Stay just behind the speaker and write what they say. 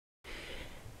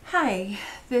Hi,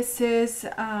 this is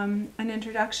an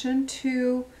introduction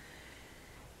to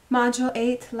Module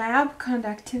 8, Lab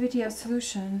Conductivity of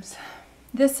Solutions.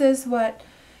 This is what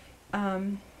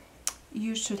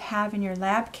you should have in your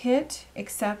lab kit,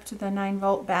 except the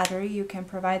 9-volt battery. You can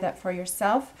provide that for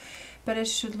yourself, but it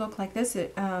should look like this.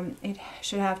 It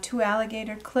should have 2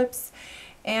 alligator clips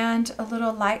and a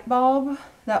little light bulb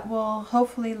that will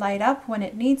hopefully light up when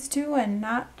it needs to and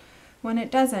not when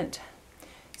it doesn't.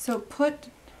 So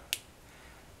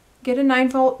get a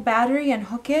 9-volt battery and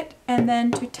hook it, and then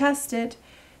to test it,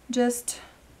 just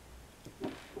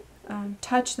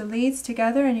touch the leads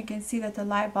together and you can see that the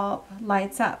light bulb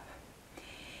lights up.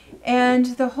 And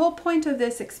the whole point of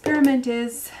this experiment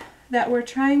is that we're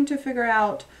trying to figure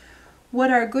out what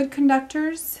are good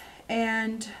conductors,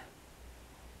 and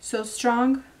so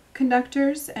strong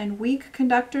conductors and weak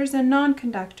conductors and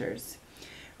non-conductors.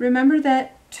 Remember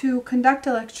that to conduct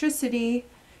electricity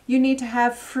you need to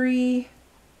have free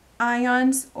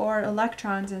ions or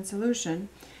electrons in solution.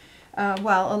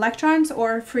 Electrons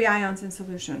or free ions in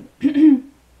solution.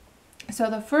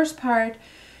 So the first part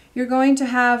you're going to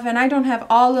have, and I don't have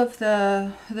all of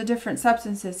the different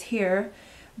substances here,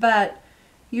 but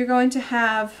you're going to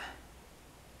have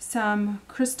some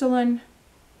crystalline,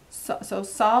 so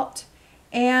salt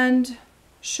and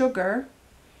sugar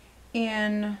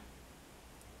in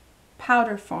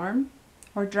powder form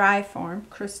or dry form,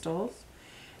 crystals.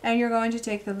 And you're going to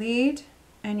take the lead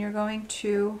and you're going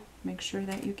to make sure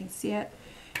that you can see it.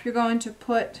 You're going to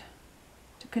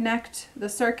connect the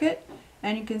circuit,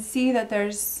 and you can see that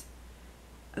there's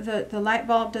the light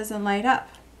bulb doesn't light up.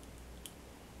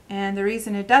 And the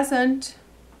reason it doesn't,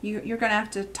 you're going to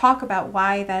have to talk about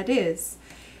why that is.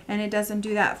 And it doesn't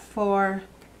do that for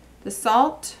the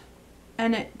salt,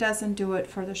 and it doesn't do it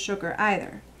for the sugar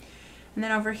either. And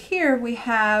then over here we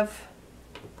have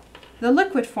the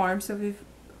liquid form. So we've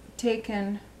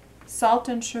taken salt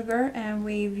and sugar and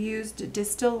we've used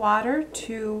distilled water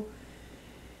to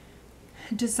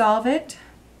dissolve it,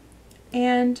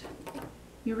 and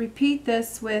you repeat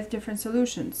this with different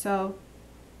solutions. So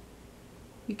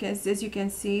as you can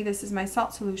see, this is my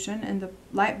salt solution and the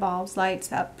light bulbs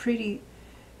lights up pretty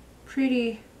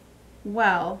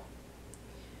well.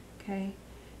 Okay,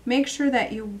 make sure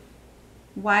that you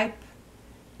wipe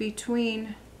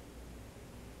between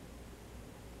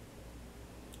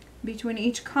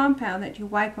each compound, that you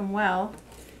wipe them well,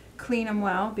 clean them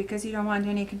well, because you don't want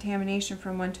any contamination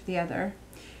from one to the other.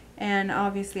 And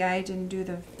obviously I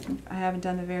haven't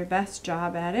done the very best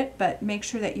job at it, but make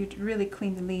sure that you really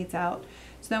clean the leads out.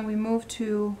 So then we move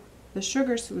to the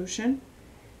sugar solution,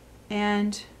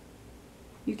 and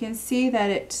you can see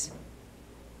that it's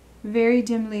very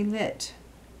dimly lit.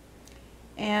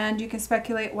 And you can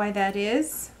speculate why that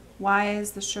is. Why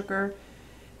is the sugar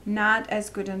not as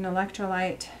good an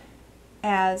electrolyte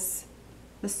as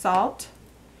the salt?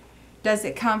 Does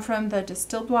it come from the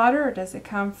distilled water, or does it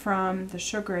come from the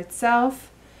sugar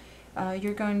itself?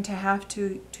 You're going to have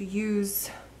to use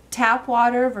tap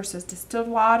water versus distilled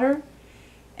water,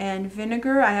 and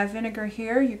vinegar. I have vinegar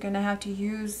here. You're going to have to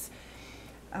use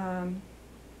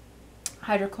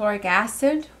hydrochloric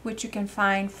acid, which you can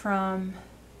find from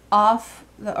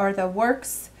the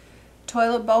Works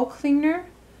toilet bowl cleaner,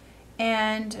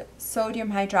 and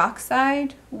sodium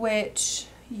hydroxide, which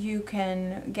you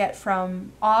can get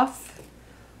from Off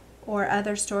or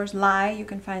other stores. Lye, you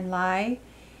can find lye,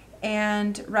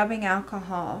 and rubbing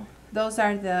alcohol. Those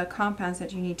are the compounds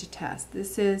that you need to test.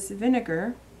 This is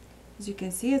vinegar. As you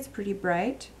can see, it's pretty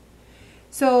bright.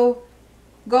 So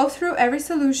go through every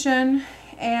solution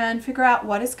and figure out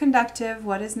what is conductive,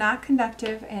 what is not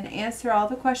conductive, and answer all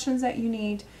the questions that you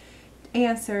need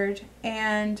answered.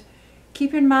 And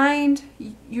keep in mind,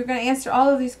 you're going to answer all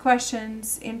of these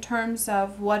questions in terms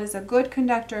of what is a good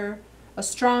conductor, a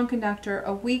strong conductor,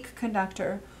 a weak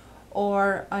conductor,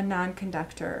 or a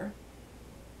non-conductor.